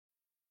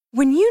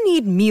When you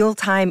need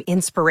mealtime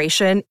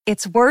inspiration,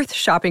 it's worth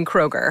shopping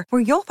Kroger,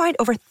 where you'll find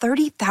over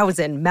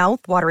 30,000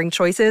 mouth-watering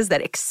choices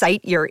that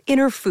excite your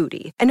inner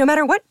foodie. And no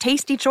matter what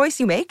tasty choice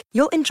you make,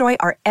 you'll enjoy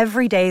our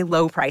everyday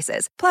low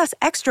prices, plus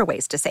extra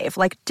ways to save,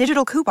 like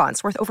digital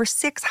coupons worth over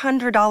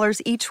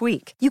 $600 each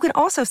week. You can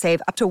also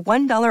save up to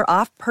 $1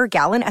 off per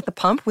gallon at the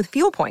pump with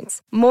fuel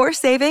points. More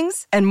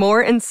savings and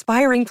more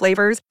inspiring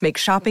flavors make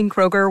shopping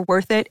Kroger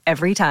worth it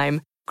every time.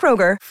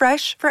 Kroger,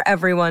 fresh for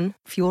everyone.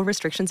 Fuel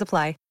restrictions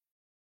apply.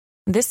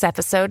 This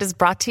episode is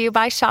brought to you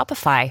by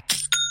Shopify.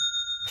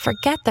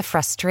 Forget the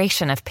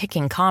frustration of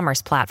picking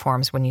commerce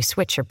platforms when you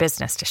switch your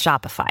business to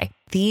Shopify,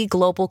 the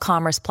global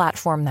commerce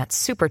platform that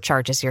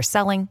supercharges your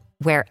selling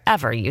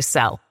wherever you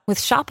sell. With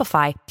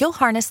Shopify, you'll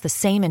harness the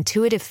same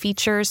intuitive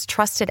features,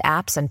 trusted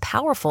apps, and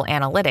powerful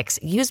analytics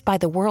used by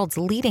the world's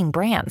leading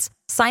brands.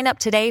 Sign up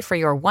today for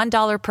your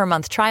 $1 per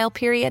month trial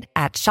period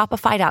at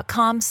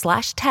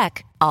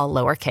shopify.com/tech, all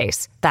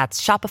lowercase. That's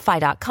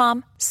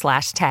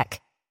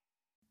shopify.com/tech.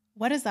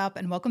 What is up,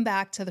 and welcome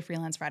back to the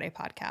Freelance Friday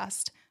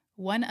podcast.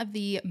 One of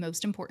the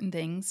most important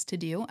things to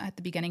do at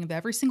the beginning of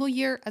every single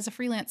year as a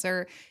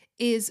freelancer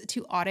is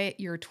to audit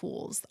your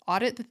tools,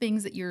 audit the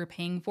things that you're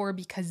paying for,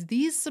 because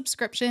these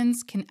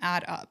subscriptions can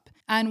add up.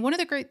 And one of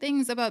the great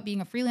things about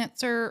being a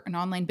freelancer, an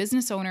online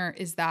business owner,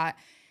 is that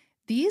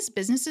these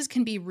businesses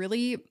can be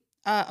really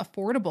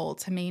affordable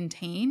to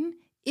maintain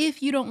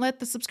if you don't let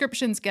the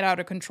subscriptions get out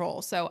of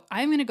control. So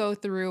I'm going to go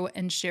through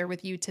and share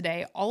with you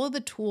today all of the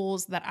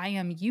tools that I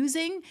am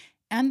using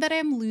and that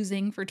I'm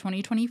losing for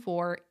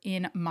 2024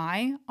 in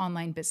my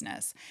online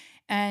business.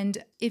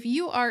 And if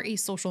you are a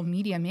social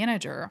media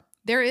manager,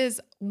 there is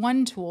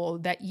one tool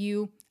that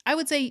I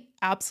would say,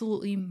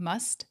 absolutely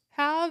must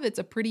have. It's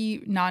a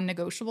pretty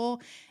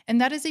non-negotiable, and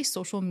that is a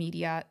social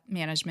media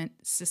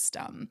management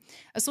system.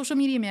 A social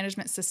media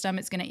management system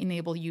is going to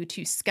enable you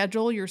to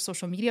schedule your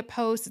social media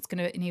posts. It's going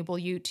to enable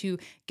you to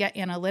get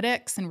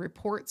analytics and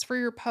reports for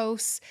your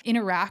posts,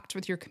 interact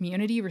with your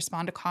community,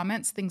 respond to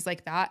comments, things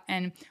like that.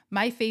 And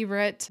my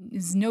favorite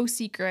is no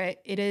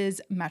secret. It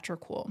is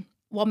Metricool.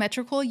 While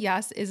Metricool,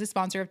 yes, is a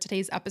sponsor of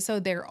today's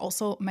episode, they're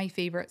also my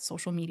favorite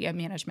social media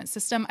management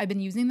system. I've been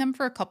using them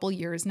for a couple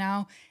years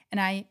now, and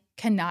I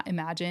cannot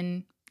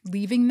imagine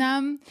leaving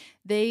them.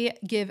 They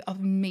give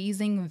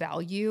amazing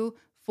value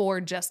for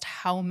just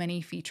how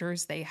many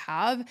features they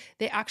have.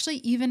 They actually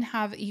even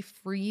have a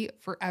free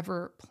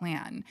forever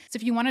plan. So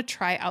if you want to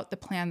try out the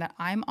plan that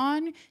I'm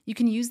on, you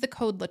can use the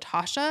code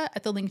Latasha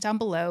at the link down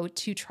below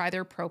to try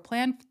their pro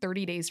plan for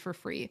 30 days for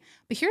free.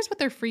 But here's what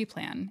their free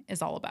plan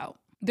is all about.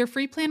 Their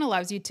free plan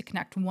allows you to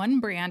connect one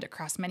brand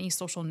across many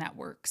social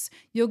networks.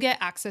 You'll get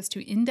access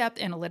to in-depth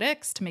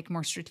analytics to make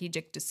more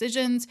strategic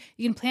decisions.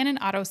 You can plan and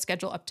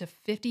auto-schedule up to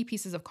 50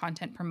 pieces of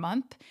content per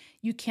month.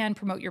 You can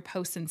promote your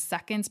posts in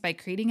seconds by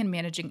creating and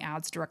managing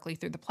ads directly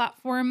through the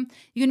platform.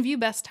 You can view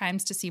best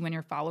times to see when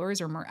your followers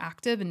are more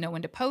active and know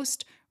when to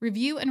post,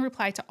 review and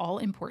reply to all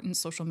important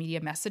social media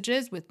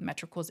messages with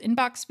Metricool's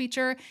inbox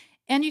feature,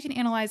 and you can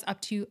analyze up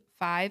to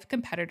 5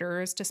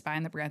 competitors to spy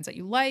on the brands that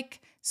you like.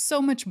 So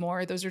much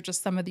more. Those are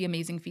just some of the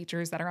amazing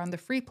features that are on the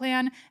free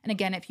plan. And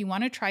again, if you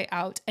want to try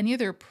out any of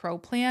their pro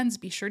plans,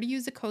 be sure to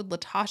use the code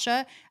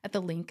Latasha at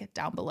the link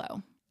down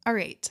below. All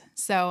right,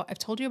 so I've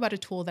told you about a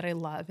tool that I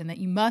love and that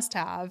you must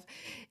have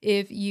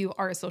if you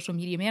are a social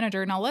media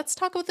manager. Now let's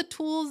talk about the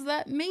tools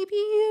that maybe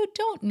you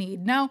don't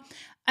need. Now,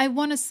 I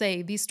want to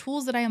say these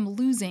tools that I am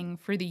losing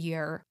for the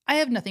year, I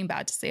have nothing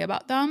bad to say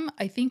about them.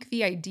 I think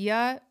the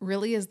idea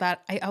really is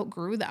that I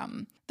outgrew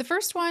them. The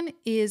first one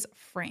is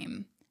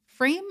Frame.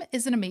 Frame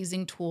is an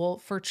amazing tool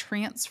for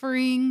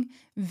transferring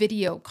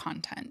video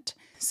content.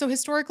 So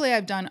historically,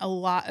 I've done a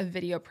lot of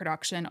video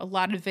production, a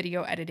lot of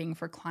video editing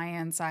for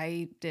clients.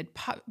 I did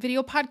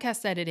video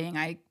podcast editing.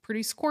 I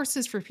produce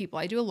courses for people.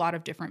 I do a lot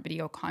of different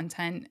video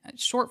content,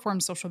 short form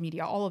social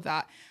media, all of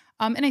that.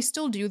 And I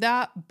still do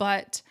that,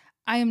 but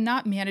I am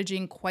not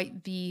managing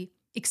quite the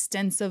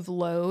extensive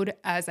load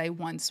as I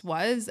once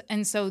was.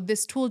 And so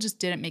this tool just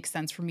didn't make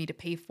sense for me to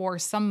pay for.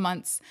 Some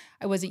months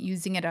I wasn't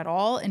using it at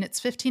all, and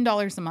it's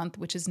 $15 a month,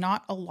 which is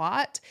not a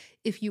lot.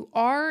 If you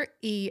are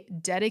a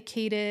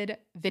dedicated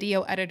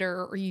video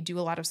editor or you do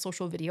a lot of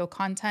social video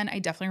content, I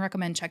definitely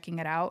recommend checking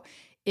it out.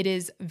 It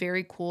is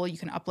very cool. You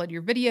can upload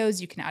your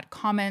videos, you can add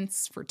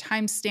comments for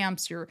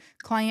timestamps. Your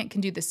client can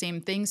do the same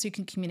thing, so you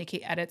can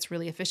communicate edits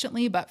really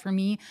efficiently. But for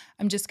me,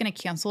 I'm just going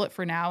to cancel it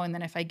for now. And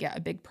then if I get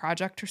a big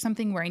project or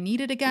something where I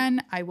need it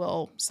again, I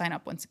will sign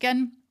up once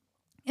again.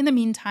 In the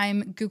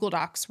meantime, Google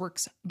Docs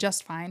works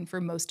just fine for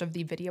most of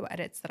the video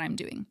edits that I'm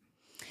doing.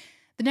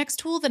 The next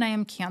tool that I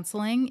am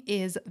canceling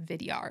is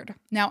Vidyard.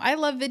 Now, I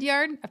love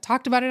Vidyard. I've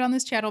talked about it on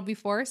this channel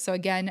before, so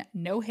again,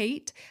 no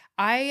hate.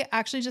 I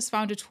actually just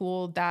found a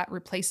tool that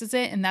replaces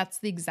it, and that's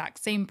the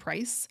exact same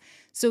price.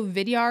 So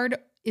Vidyard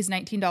is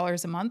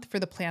 $19 a month for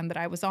the plan that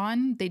I was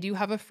on. They do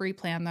have a free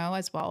plan, though,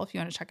 as well, if you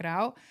want to check it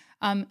out.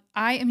 I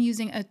am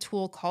using a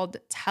tool called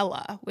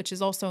Tella, which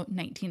is also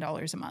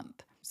 $19 a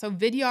month. So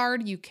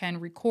Vidyard, you can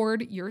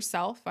record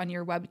yourself on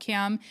your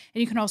webcam, and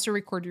you can also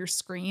record your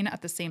screen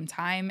at the same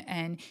time,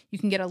 and you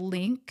can get a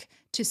link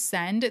to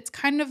send. It's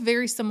kind of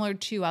very similar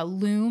to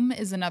Loom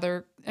is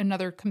another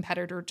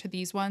competitor to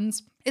these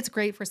ones. It's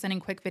great for sending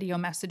quick video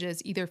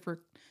messages, either for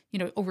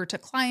over to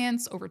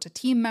clients, over to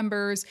team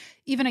members.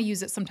 Even I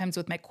use it sometimes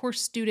with my course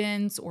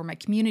students or my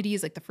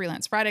communities like the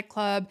Freelance Friday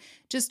Club.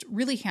 Just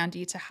really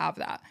handy to have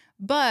that.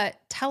 But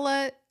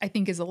Tella, I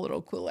think, is a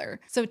little cooler.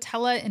 So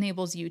Tella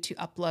enables you to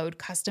upload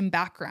custom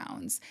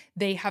backgrounds.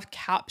 They have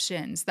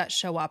captions that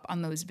show up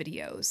on those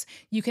videos.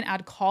 You can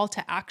add call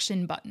to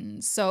action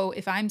buttons. So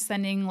if I'm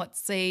sending, let's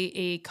say,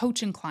 a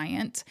coaching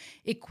client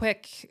a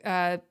quick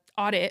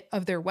audit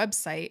of their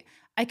website,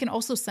 I can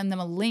also send them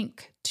a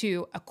link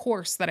to a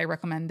course that I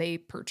recommend they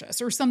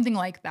purchase or something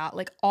like that,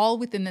 like all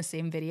within the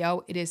same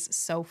video. It is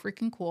so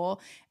freaking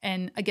cool.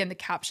 And again, the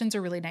captions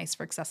are really nice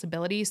for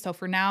accessibility. So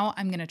for now,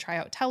 I'm going to try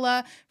out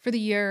Tella for the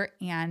year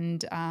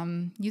and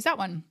use that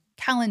one.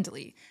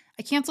 Calendly.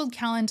 I canceled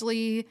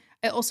Calendly.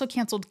 I also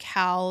canceled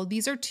Cal.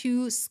 These are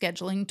two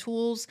scheduling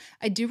tools.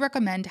 I do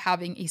recommend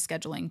having a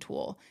scheduling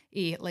tool,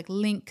 a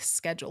link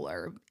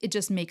scheduler. It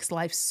just makes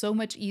life so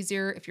much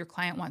easier if your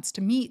client wants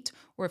to meet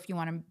or if you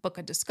want to book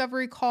a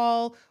discovery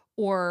call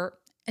or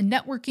a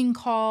networking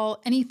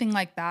call, anything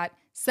like that.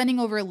 Sending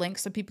over a link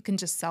so people can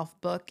just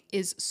self-book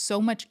is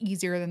so much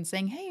easier than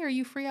saying, hey, are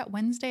you free at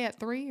Wednesday at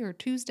 3 or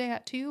Tuesday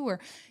at 2 or,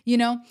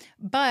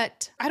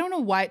 But I don't know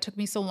why it took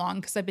me so long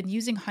because I've been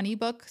using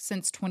HoneyBook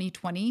since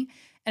 2020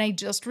 and I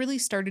just really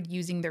started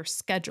using their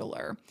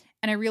scheduler.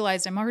 And I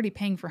realized I'm already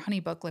paying for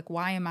HoneyBook. Like,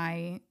 why am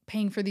I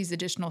paying for these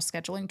additional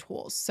scheduling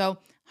tools? So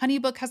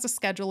HoneyBook has a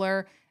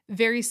scheduler.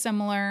 Very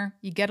similar.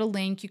 You get a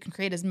link. You can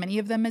create as many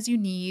of them as you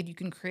need. You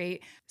can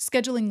create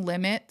scheduling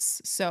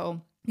limits.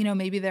 So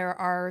maybe there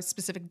are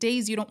specific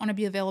days you don't want to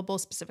be available,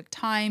 specific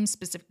times,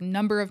 specific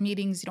number of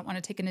meetings you don't want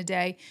to take in a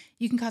day.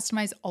 You can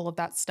customize all of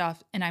that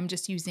stuff. And I'm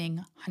just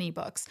using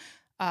HoneyBook's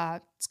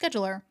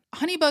scheduler.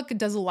 HoneyBook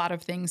does a lot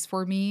of things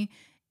for me.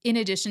 In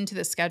addition to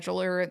the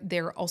scheduler,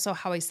 they're also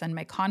how I send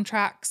my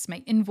contracts,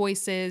 my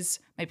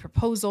invoices, my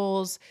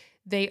proposals.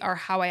 They are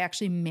how I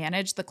actually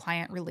manage the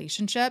client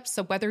relationship.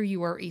 So whether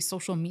you are a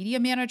social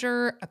media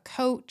manager, a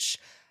coach,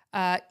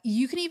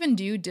 you can even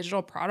do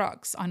digital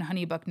products on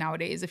HoneyBook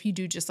nowadays. If you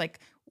do just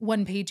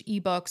one-page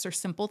ebooks or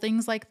simple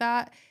things like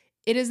that,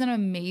 it is an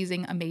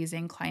amazing,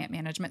 amazing client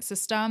management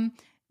system.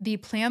 The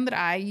plan that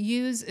I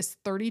use is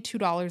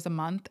 $32 a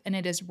month, and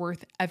it is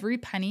worth every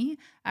penny.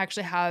 I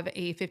actually have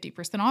a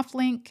 50% off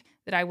link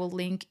that I will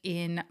link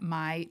in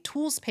my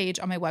tools page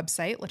on my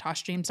website,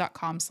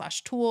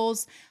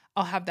 latashjames.com/tools.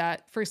 I'll have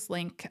that first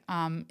link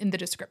in the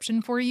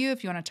description for you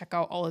if you want to check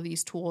out all of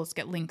these tools,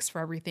 get links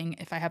for everything.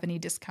 If I have any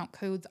discount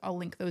codes, I'll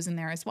link those in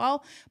there as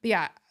well. But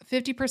yeah,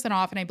 50%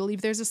 off. And I believe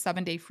there's a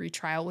 7-day free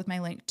trial with my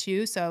link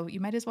too. So you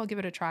might as well give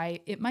it a try.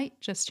 It might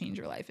just change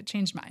your life. It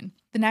changed mine.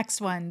 The next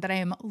one that I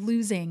am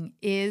losing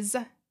is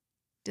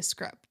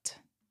Descript.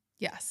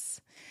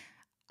 Yes,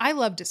 I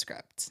love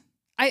Descript.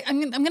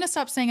 I'm going to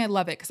stop saying I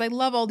love it because I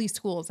love all these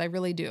tools. I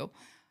really do.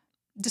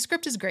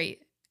 Descript is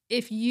great.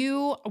 If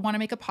you want to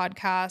make a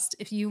podcast,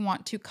 if you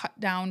want to cut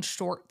down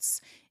shorts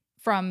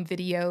from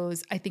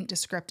videos, I think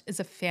Descript is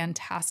a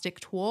fantastic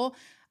tool.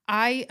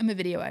 I am a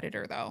video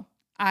editor though.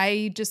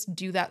 I just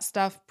do that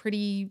stuff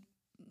pretty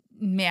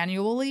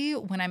manually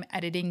when I'm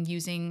editing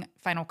using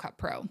Final Cut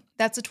Pro.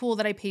 That's a tool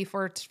that I pay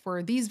for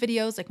these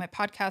videos, like my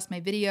podcast,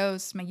 my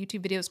videos, my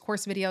YouTube videos,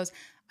 course videos.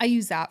 I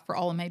use that for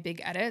all of my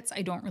big edits.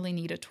 I don't really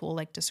need a tool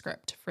like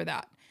Descript for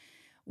that.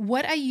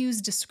 What I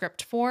use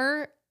Descript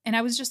for, and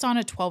I was just on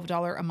a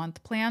 $12 a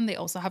month plan. They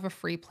also have a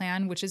free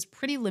plan, which is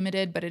pretty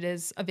limited, but it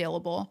is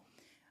available.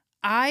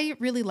 I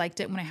really liked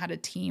it when I had a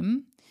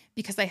team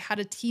because I had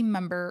a team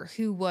member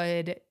who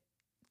would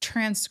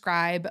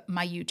transcribe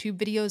my YouTube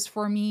videos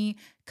for me,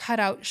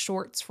 cut out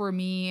shorts for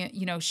me.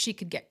 She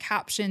could get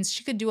captions.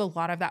 She could do a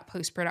lot of that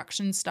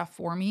post-production stuff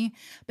for me.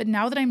 But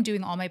now that I'm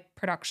doing all my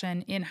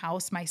production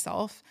in-house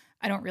myself,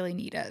 I don't really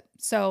need it.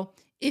 So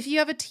if you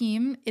have a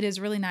team, it is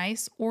really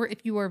nice. Or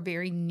if you are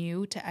very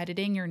new to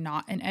editing, you're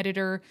not an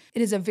editor,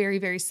 it is a very,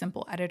 very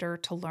simple editor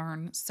to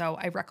learn. So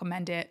I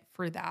recommend it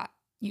for that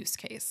use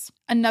case.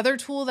 Another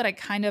tool that I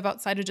kind of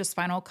outside of just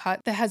Final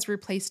Cut that has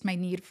replaced my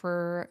need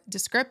for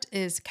Descript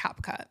is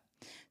CapCut.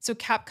 So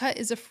CapCut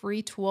is a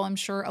free tool. I'm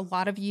sure a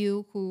lot of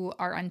you who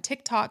are on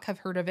TikTok have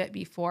heard of it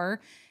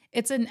before.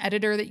 It's an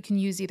editor that you can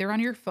use either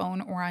on your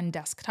phone or on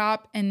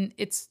desktop. And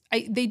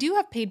they do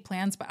have paid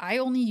plans, but I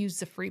only use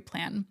the free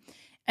plan.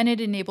 And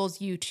it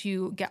enables you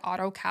to get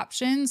auto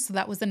captions. So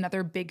that was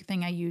another big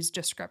thing I used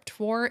Descript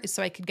for, is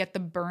so I could get the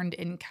burned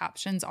in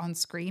captions on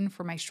screen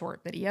for my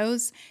short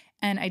videos.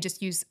 And I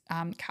just use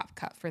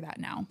CapCut for that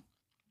now.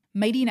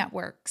 Mighty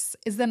Networks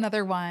is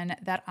another one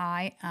that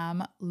I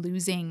am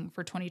losing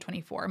for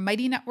 2024.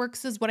 Mighty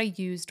Networks is what I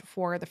used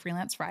for the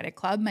Freelance Friday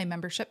Club, my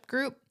membership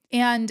group.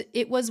 And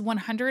it was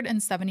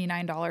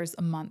 $179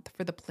 a month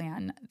for the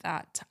plan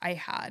that I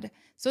had.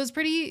 So it was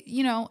pretty,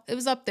 it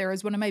was up there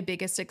as one of my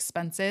biggest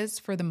expenses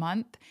for the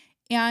month.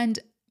 And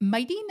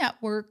Mighty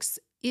Networks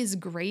is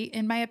great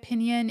in my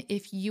opinion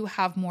if you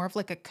have more of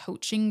like a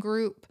coaching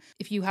group,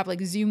 if you have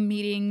like Zoom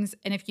meetings,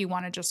 and if you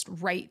want to just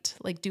write,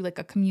 like do like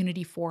a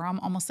community forum,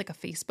 almost like a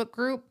Facebook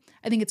group.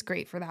 I think it's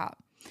great for that.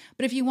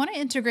 But if you want to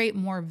integrate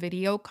more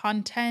video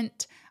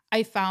content,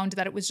 I found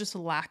that it was just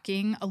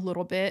lacking a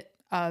little bit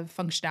of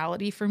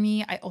functionality for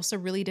me. I also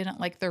really didn't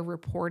like their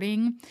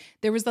reporting.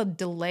 There was a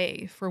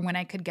delay for when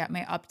I could get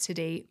my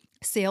up-to-date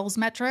sales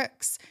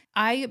metrics.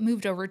 I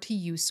moved over to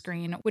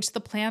Uscreen, which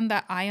the plan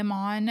that I am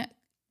on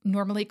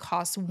normally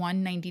costs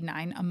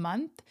 $199 a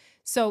month.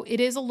 So it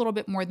is a little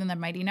bit more than the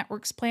Mighty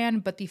Networks plan,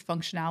 but the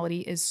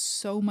functionality is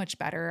so much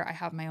better. I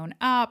have my own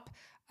app.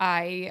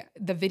 The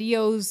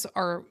videos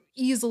are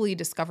easily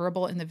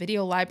discoverable in the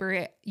video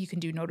library. You can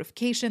do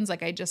notifications.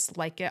 Like, I just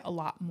like it a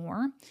lot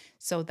more.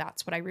 So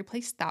that's what I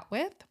replaced that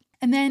with.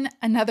 And then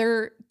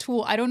another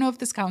tool, I don't know if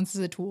this counts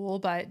as a tool,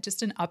 but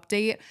just an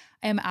update.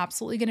 I am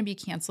absolutely going to be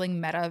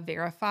canceling Meta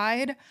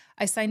Verified.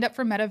 I signed up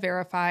for Meta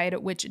Verified,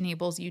 which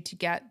enables you to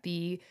get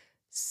the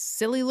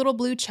silly little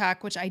blue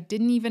check, which I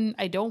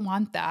don't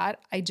want that.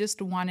 I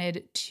just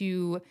wanted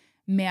to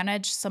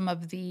manage some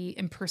of the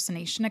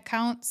impersonation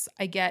accounts.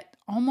 I get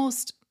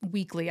almost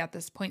weekly at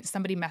this point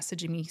somebody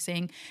messaging me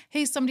saying,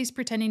 hey, somebody's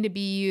pretending to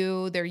be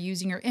you. They're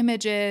using your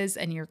images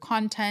and your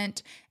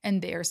content,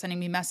 and they're sending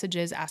me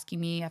messages asking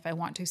me if I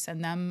want to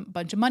send them a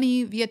bunch of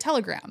money via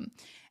Telegram.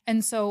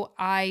 And so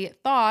I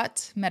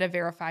thought Meta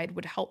Verified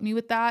would help me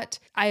with that.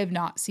 I have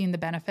not seen the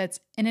benefits.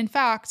 And in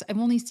fact, I've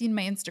only seen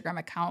my Instagram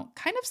account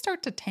kind of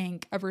start to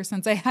tank ever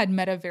since I had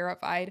Meta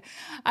Verified.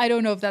 I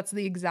don't know if that's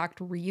the exact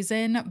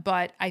reason,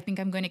 but I think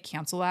I'm going to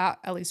cancel that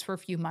at least for a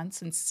few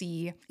months and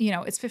see,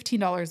 it's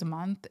 $15 a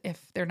month.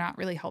 If they're not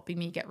really helping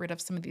me get rid of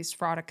some of these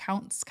fraud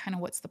accounts, kind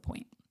of what's the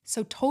point?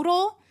 So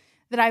total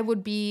that I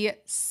would be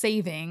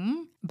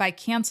saving by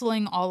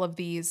canceling all of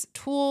these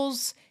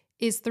tools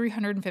is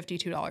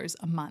 $352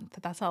 a month.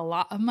 That's a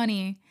lot of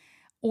money,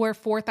 or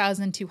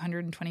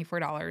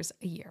 $4,224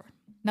 a year.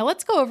 Now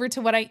let's go over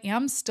to what I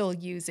am still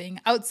using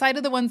outside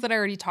of the ones that I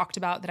already talked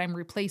about that I'm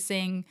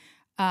replacing.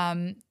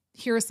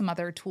 Here are some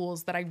other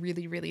tools that I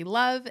really, really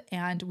love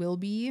and will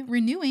be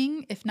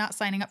renewing, if not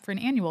signing up for an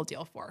annual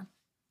deal for.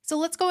 So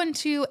let's go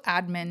into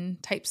admin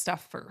type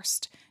stuff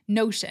first.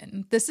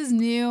 Notion. This is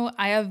new.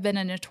 I have been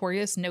a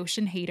notorious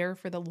Notion hater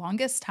for the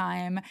longest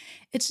time.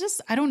 It's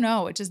just, I don't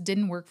know, it just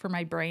didn't work for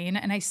my brain.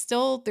 And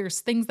there's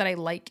things that I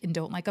like and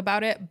don't like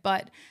about it,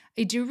 but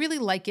I do really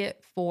like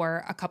it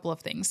for a couple of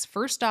things.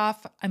 First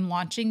off, I'm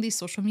launching the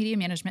social media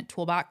management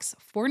toolbox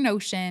for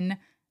Notion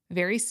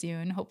very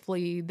soon,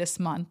 hopefully this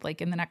month,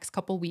 like in the next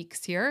couple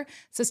weeks here.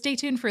 So stay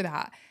tuned for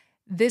that.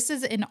 This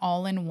is an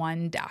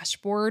all-in-one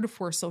dashboard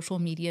for social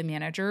media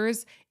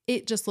managers.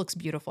 It just looks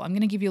beautiful. I'm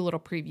going to give you a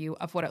little preview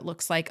of what it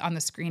looks like on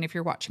the screen if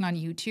you're watching on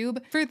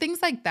YouTube. For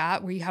things like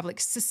that, where you have like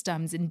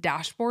systems and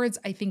dashboards,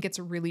 I think it's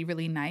really,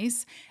 really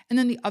nice. And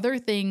then the other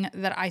thing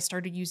that I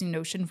started using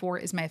Notion for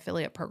is my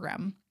affiliate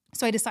program.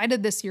 So I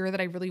decided this year that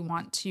I really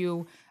want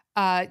to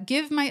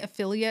give my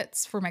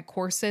affiliates for my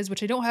courses,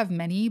 which I don't have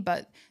many,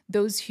 but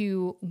those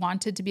who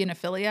wanted to be an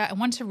affiliate, I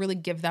want to really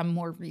give them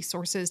more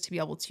resources to be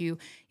able to,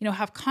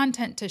 have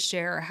content to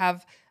share,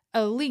 have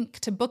a link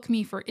to book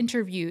me for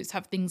interviews,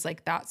 have things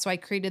like that. So I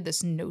created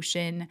this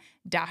Notion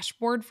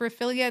dashboard for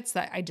affiliates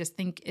that I just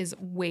think is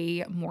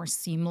way more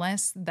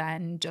seamless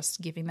than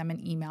just giving them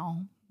an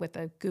email with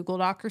a Google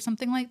Doc or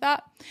something like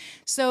that.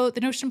 So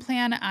the Notion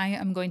plan I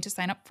am going to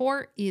sign up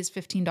for is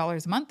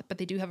 $15 a month, but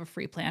they do have a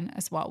free plan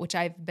as well, which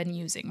I've been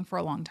using for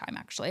a long time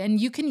actually. And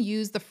you can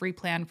use the free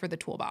plan for the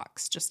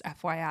toolbox, just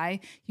FYI.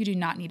 You do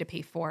not need to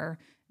pay for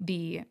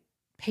the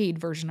paid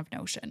version of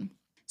Notion.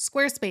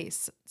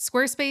 Squarespace.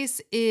 Squarespace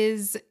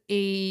is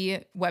a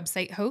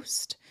website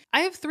host.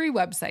 I have 3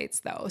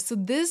 websites though, so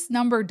this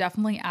number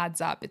definitely adds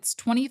up. It's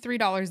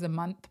 $23 a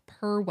month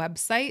per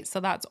website,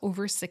 so that's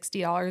over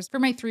 $60 for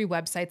my 3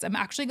 websites. I'm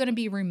actually going to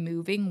be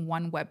removing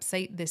one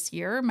website this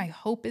year. My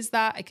hope is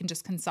that I can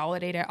just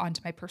consolidate it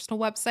onto my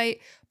personal website,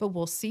 but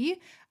we'll see.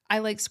 I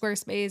like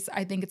Squarespace.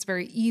 I think it's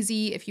very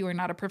easy. If you are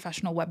not a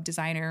professional web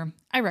designer,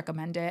 I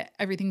recommend it.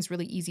 Everything's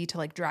really easy to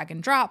like drag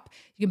and drop.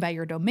 You can buy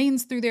your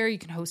domains through there. You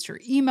can host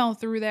your email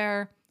through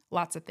there.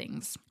 Lots of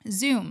things.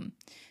 Zoom,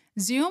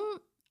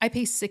 I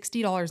pay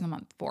 $60 a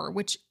month for,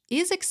 which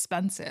is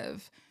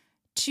expensive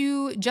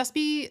to just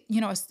be,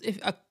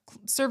 a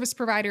service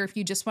provider. If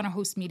you just want to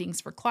host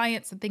meetings for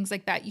clients and things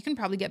like that, you can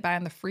probably get by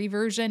on the free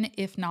version,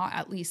 if not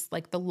at least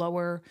like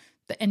the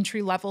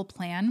entry level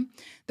plan.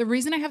 The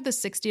reason I have the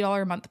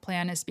 $60 a month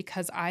plan is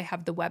because I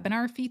have the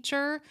webinar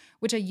feature,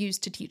 which I use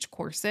to teach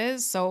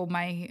courses. So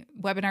my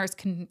webinars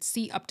can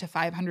see up to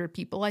 500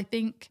 people, I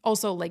think.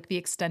 Also like the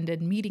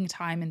extended meeting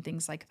time and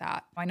things like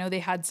that. I know they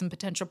had some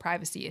potential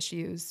privacy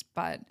issues,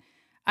 but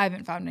I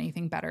haven't found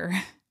anything better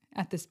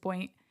at this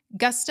point.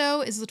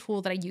 Gusto is the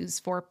tool that I use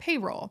for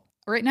payroll.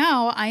 Right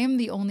now, I am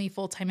the only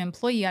full-time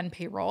employee on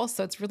payroll,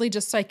 so it's really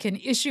just so I can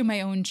issue my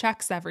own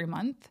checks every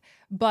month.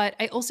 But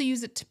I also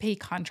use it to pay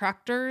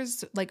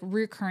contractors, like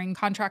recurring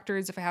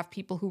contractors. If I have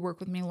people who work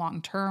with me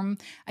long term,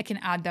 I can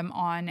add them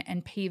on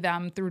and pay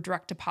them through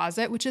direct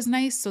deposit, which is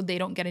nice. So they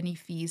don't get any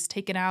fees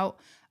taken out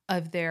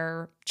of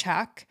their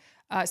check.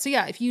 So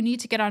yeah, if you need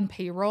to get on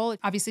payroll,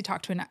 obviously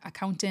talk to an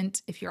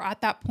accountant if you're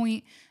at that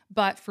point.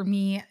 But for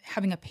me,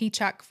 having a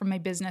paycheck from my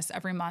business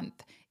every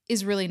month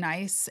is really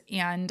nice.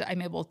 And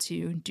I'm able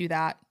to do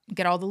that,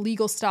 get all the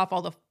legal stuff,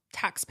 all the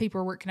tax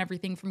paperwork and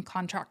everything from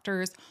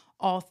contractors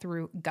all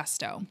through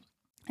Gusto.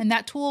 And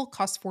that tool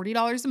costs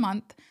 $40 a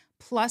month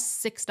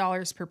plus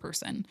 $6 per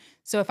person.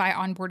 So if I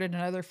onboarded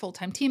another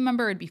full-time team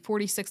member, it'd be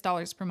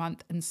 $46 per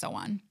month and so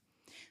on.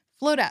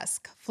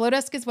 Flowdesk.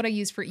 Flowdesk is what I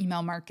use for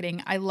email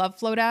marketing. I love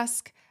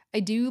Flowdesk. I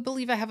do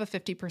believe I have a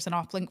 50%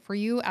 off link for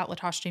you at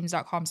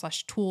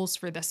latashjames.com/tools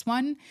for this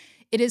one.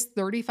 It is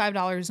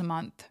 $35 a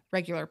month,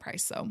 regular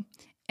price though.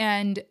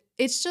 And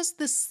it's just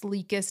the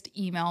sleekest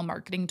email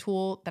marketing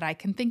tool that I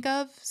can think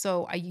of.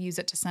 So I use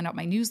it to send out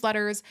my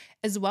newsletters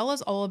as well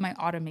as all of my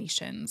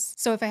automations.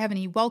 So if I have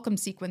any welcome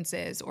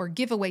sequences or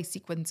giveaway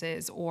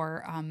sequences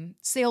or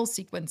sales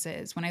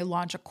sequences when I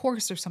launch a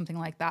course or something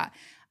like that,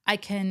 I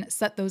can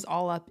set those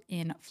all up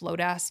in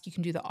Flowdesk. You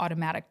can do the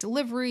automatic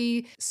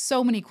delivery,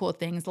 so many cool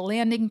things, the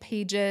landing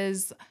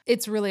pages.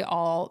 It's really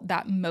all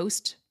that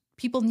most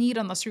people need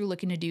unless you're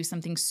looking to do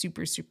something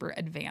super, super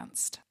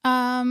advanced.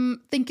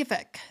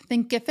 Thinkific.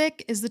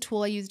 Thinkific is the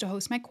tool I use to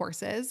host my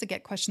courses. I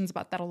get questions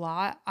about that a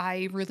lot.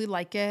 I really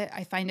like it.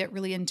 I find it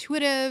really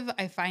intuitive.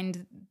 I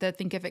find the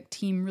Thinkific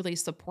team really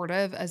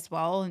supportive as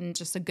well and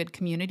just a good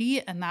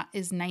community. And that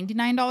is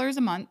 $99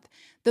 a month,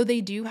 though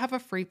they do have a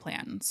free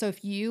plan. So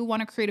if you want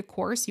to create a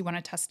course, you want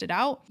to test it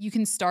out, you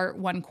can start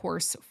one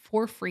course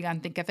for free on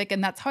Thinkific.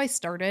 And that's how I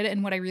started.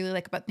 And what I really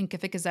like about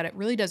Thinkific is that it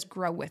really does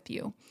grow with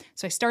you.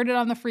 So I started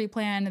on the free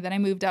plan, and then I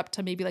moved up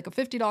to maybe like a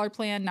 $50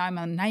 plan. Now I'm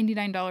on a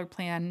 $99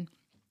 plan.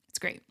 It's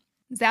great.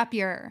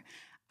 Zapier.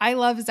 I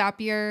love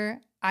Zapier.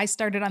 I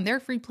started on their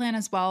free plan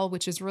as well,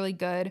 which is really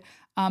good.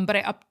 But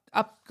I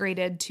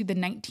upgraded to the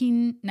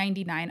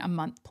 $19.99 a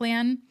month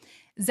plan.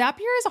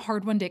 Zapier is a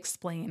hard one to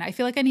explain. I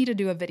feel like I need to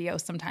do a video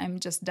sometime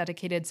just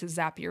dedicated to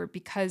Zapier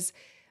because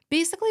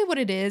basically what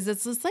it is,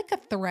 it's like a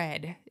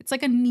thread. It's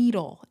like a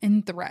needle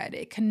in thread.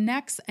 It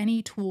connects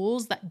any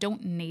tools that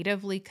don't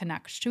natively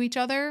connect to each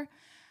other.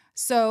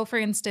 So for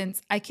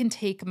instance, I can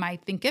take my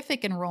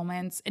Thinkific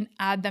enrollments and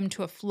add them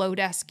to a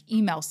Flowdesk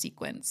email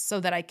sequence so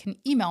that I can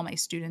email my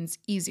students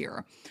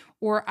easier.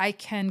 Or I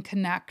can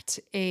connect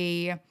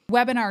a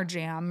Webinar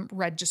Jam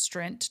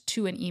registrant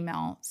to an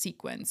email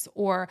sequence.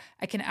 Or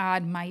I can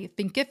add my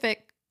Thinkific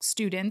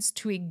students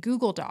to a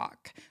Google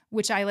Doc,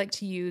 which I like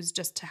to use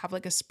just to have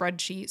like a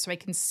spreadsheet so I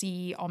can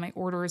see all my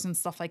orders and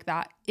stuff like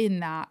that in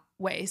that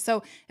way.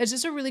 So it's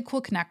just a really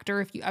cool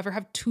connector. If you ever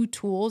have two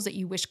tools that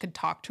you wish could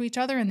talk to each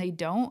other and they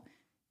don't,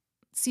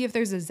 see if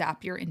there's a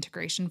Zapier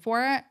integration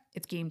for it.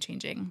 It's game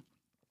changing.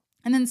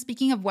 And then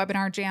speaking of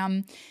Webinar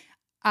Jam,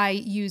 I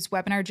use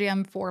Webinar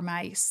Jam for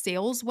my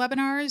sales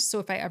webinars. So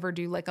if I ever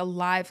do like a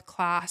live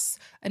class,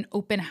 an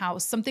open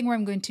house, something where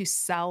I'm going to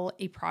sell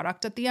a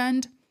product at the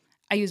end,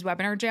 I use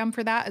Webinar Jam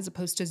for that as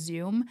opposed to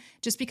Zoom,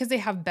 just because they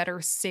have better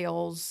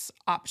sales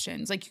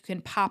options. Like you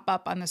can pop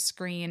up on the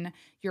screen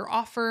your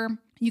offer,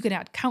 you can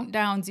add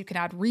countdowns, you can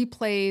add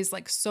replays,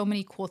 like so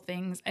many cool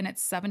things. And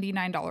it's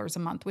 $79 a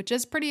month, which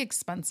is pretty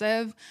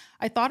expensive.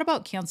 I thought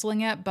about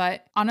canceling it,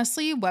 but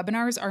honestly,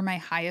 webinars are my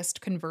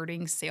highest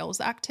converting sales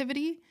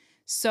activity.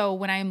 So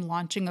when I'm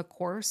launching a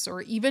course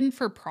or even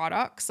for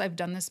products, I've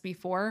done this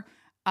before,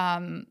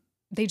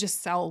 they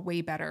just sell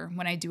way better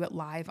when I do it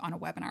live on a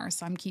webinar.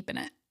 So I'm keeping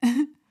it.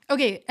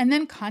 Okay. And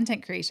then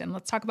content creation.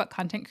 Let's talk about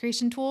content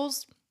creation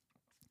tools.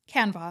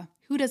 Canva.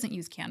 Who doesn't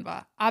use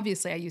Canva?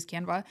 Obviously I use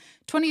Canva.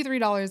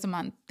 $23 a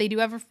month. They do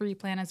have a free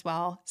plan as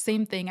well.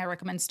 Same thing. I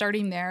recommend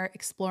starting there,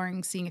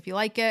 exploring, seeing if you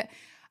like it.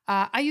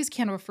 I use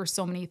Canva for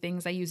so many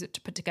things. I use it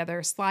to put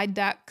together slide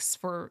decks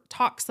for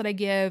talks that I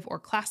give or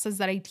classes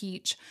that I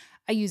teach.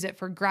 I use it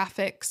for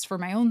graphics for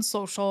my own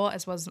social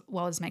as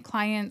well as my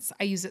clients.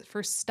 I use it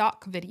for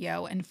stock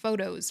video and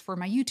photos for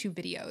my YouTube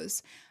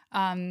videos.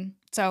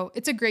 So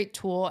it's a great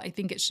tool. I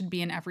think it should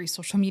be in every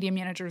social media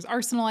manager's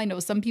arsenal. I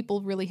know some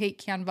people really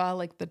hate Canva,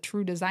 like the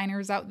true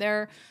designers out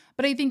there,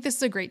 but I think this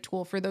is a great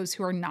tool for those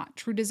who are not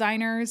true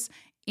designers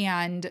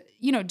and,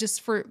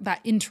 just for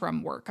that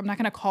interim work. I'm not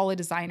going to call a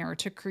designer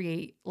to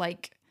create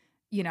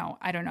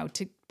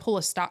to pull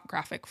a stock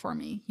graphic for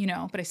me,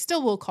 but I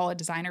still will call a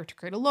designer to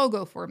create a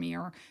logo for me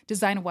or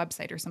design a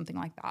website or something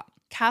like that.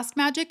 Cast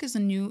Magic is a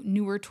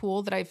newer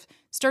tool that I've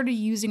started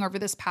using over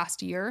this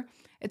past year.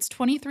 It's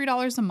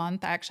 $23 a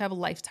month. I actually have a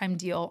lifetime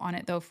deal on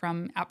it though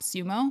from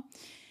AppSumo.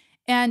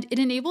 And it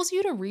enables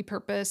you to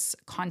repurpose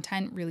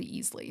content really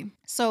easily.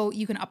 So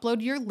you can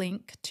upload your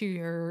link to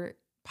your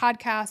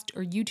podcast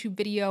or YouTube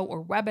video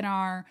or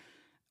webinar,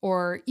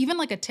 or even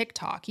like a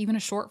TikTok, even a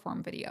short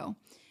form video.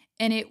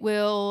 And it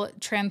will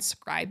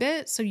transcribe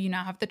it. So you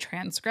now have the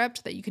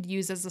transcript that you could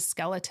use as a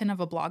skeleton of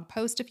a blog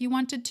post if you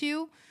wanted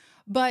to.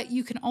 But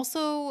you can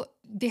also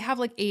they have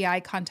like AI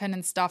content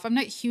and stuff. I'm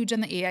not huge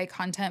on the AI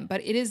content,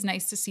 but it is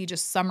nice to see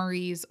just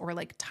summaries or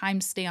like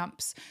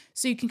timestamps.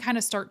 So you can kind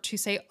of start to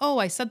say, oh,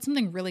 I said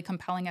something really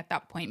compelling at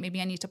that point.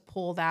 Maybe I need to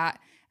pull that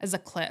as a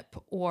clip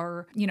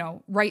or,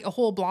 write a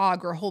whole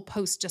blog or a whole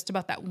post just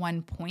about that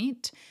one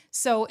point.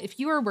 So if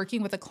you are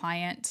working with a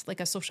client, like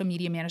a social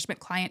media management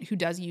client who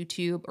does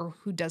YouTube or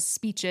who does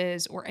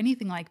speeches or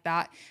anything like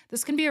that,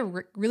 this can be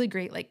a really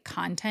great like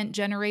content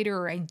generator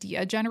or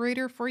idea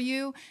generator for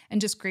you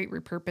and just great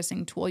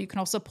repurposing tool. You can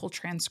also pull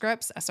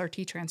transcripts,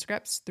 SRT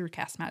transcripts through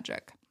Cast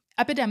Magic.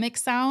 Epidemic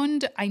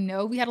Sound, I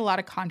know we had a lot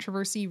of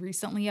controversy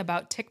recently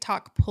about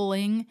TikTok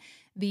pulling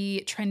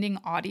the trending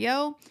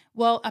audio.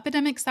 Well,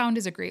 Epidemic Sound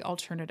is a great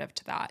alternative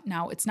to that.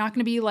 Now, it's not going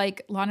to be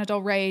like Lana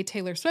Del Rey,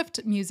 Taylor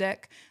Swift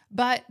music,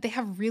 but they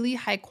have really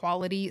high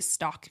quality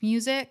stock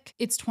music.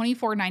 It's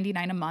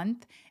 $24.99 a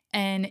month,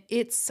 and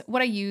it's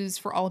what I use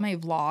for all of my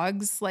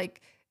vlogs.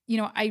 Like,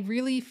 I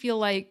really feel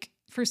like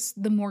for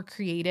the more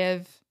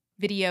creative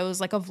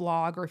videos, like a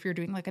vlog, or if you're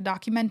doing like a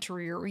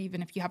documentary, or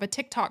even if you have a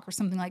TikTok or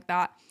something like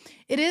that,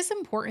 it is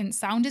important.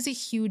 Sound is a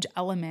huge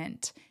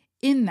element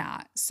in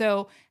that.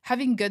 So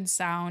having good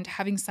sound,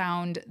 having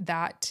sound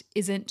that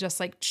isn't just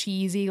like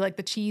cheesy, like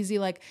the cheesy,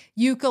 like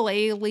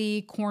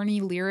ukulele,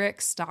 corny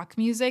lyrics, stock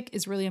music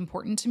is really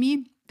important to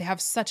me. They have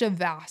such a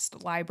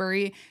vast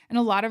library, and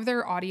a lot of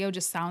their audio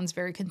just sounds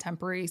very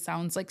contemporary,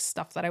 sounds like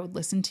stuff that I would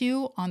listen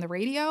to on the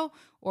radio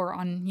or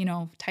on,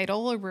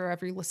 Tidal or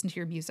wherever you listen to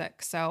your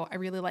music. So I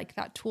really like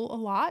that tool a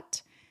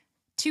lot.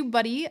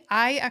 TubeBuddy,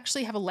 I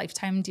actually have a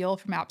lifetime deal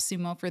from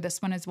AppSumo for this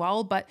one as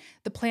well, but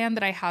the plan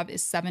that I have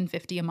is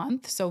 $7.50 a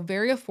month, so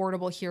very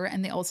affordable here,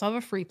 and they also have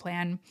a free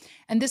plan.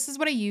 And this is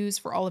what I use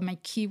for all of my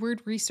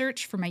keyword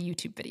research for my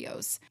YouTube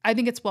videos. I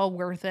think it's well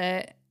worth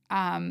it.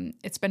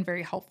 It's been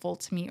very helpful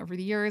to me over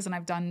the years, and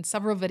I've done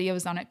several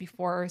videos on it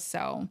before,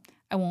 so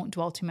I won't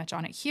dwell too much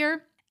on it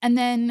here. And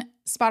then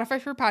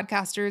Spotify for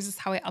Podcasters is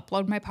how I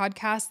upload my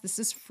podcast. This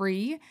is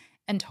free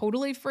and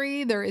totally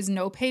free. There is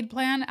no paid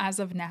plan as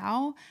of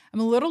now.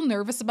 I'm a little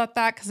nervous about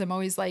that because I'm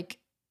always like,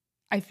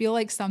 I feel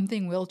like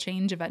something will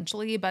change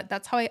eventually, but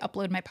that's how I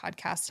upload my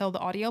podcast to all the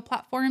audio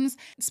platforms.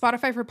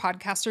 Spotify for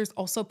Podcasters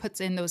also puts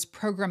in those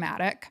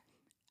programmatic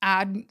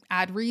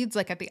ad reads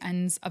like at the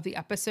ends of the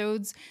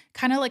episodes,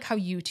 kind of like how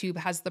YouTube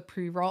has the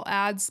pre-roll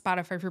ads.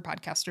 Spotify for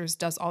Podcasters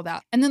does all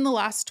that. And then the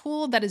last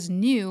tool that is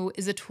new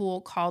is a tool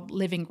called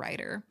Living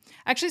Writer.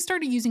 I actually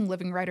started using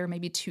Living Writer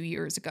maybe 2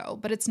 years ago,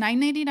 but it's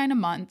 $9.99 a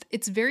month.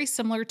 It's very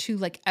similar to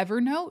like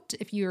Evernote,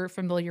 if you're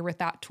familiar with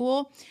that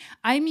tool.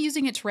 I'm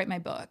using it to write my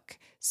book.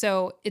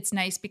 So it's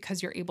nice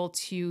because you're able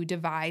to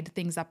divide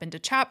things up into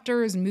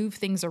chapters, move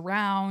things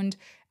around,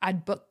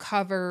 add book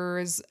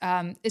covers.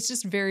 It's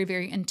just very,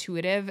 very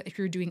intuitive if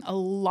you're doing a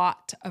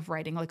lot of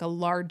writing, like a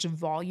large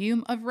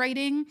volume of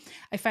writing.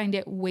 I find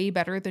it way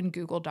better than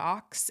Google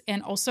Docs.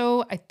 And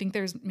also, I think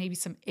there's maybe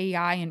some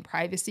AI and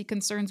privacy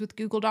concerns with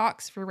Google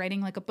Docs for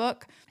writing like a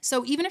book.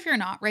 So even if you're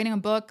not writing a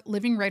book,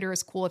 Living Writer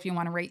is cool if you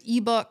want to write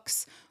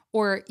ebooks,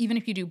 or even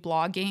if you do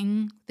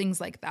blogging, things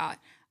like that.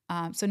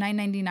 So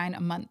 $9.99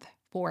 a month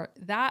for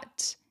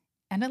that,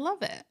 and I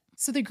love it.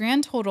 So the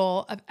grand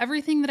total of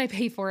everything that I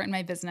pay for in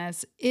my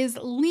business is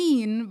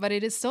lean, but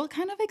it is still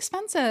kind of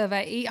expensive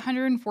at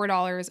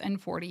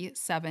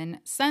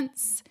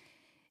 $804.47.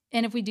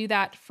 And if we do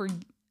that for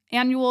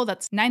annual,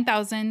 that's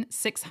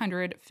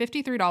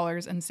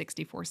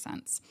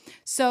 $9,653.64.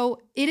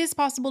 So it is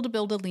possible to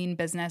build a lean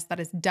business that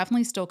is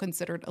definitely still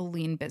considered a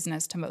lean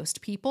business to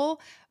most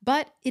people,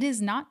 but it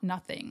is not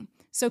nothing.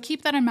 So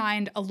keep that in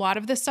mind. A lot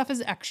of this stuff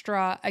is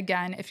extra.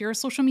 Again, if you're a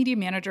social media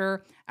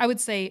manager, I would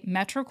say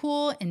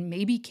Metricool and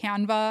maybe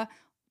Canva.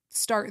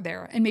 Start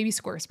there, and maybe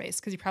Squarespace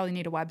because you probably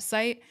need a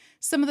website.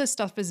 Some of this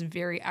stuff is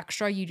very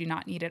extra. You do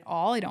not need it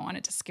all. I don't want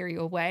it to scare you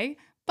away,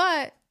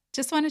 but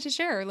just wanted to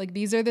share, like,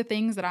 these are the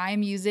things that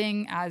I'm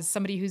using as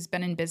somebody who's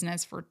been in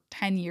business for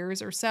 10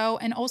 years or so,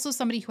 and also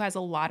somebody who has a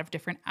lot of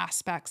different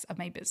aspects of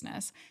my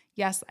business.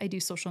 Yes, I do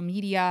social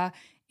media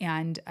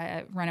and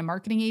run a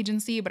marketing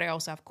agency, but I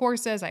also have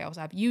courses. I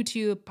also have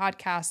YouTube,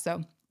 podcasts.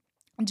 So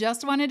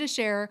just wanted to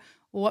share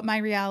what my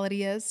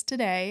reality is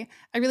today.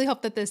 I really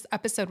hope that this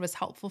episode was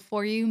helpful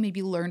for you.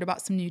 Maybe learned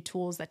about some new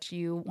tools that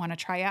you want to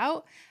try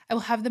out. I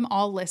will have them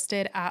all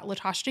listed at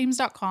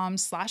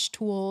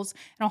latoshajames.com/tools. And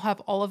I'll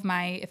have all of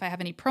my, if I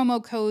have any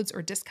promo codes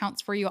or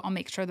discounts for you, I'll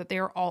make sure that they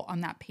are all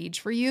on that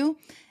page for you.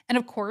 And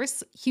of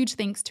course, huge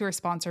thanks to our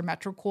sponsor,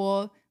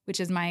 Metricool,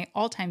 which is my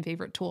all-time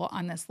favorite tool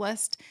on this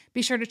list.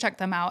 Be sure to check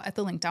them out at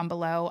the link down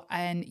below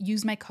and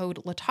use my code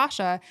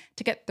LaTosha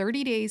to get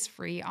 30 days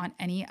free on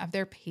any of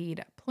their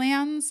paid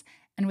plans.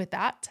 And with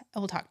that, I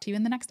will talk to you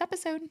in the next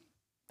episode.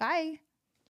 Bye.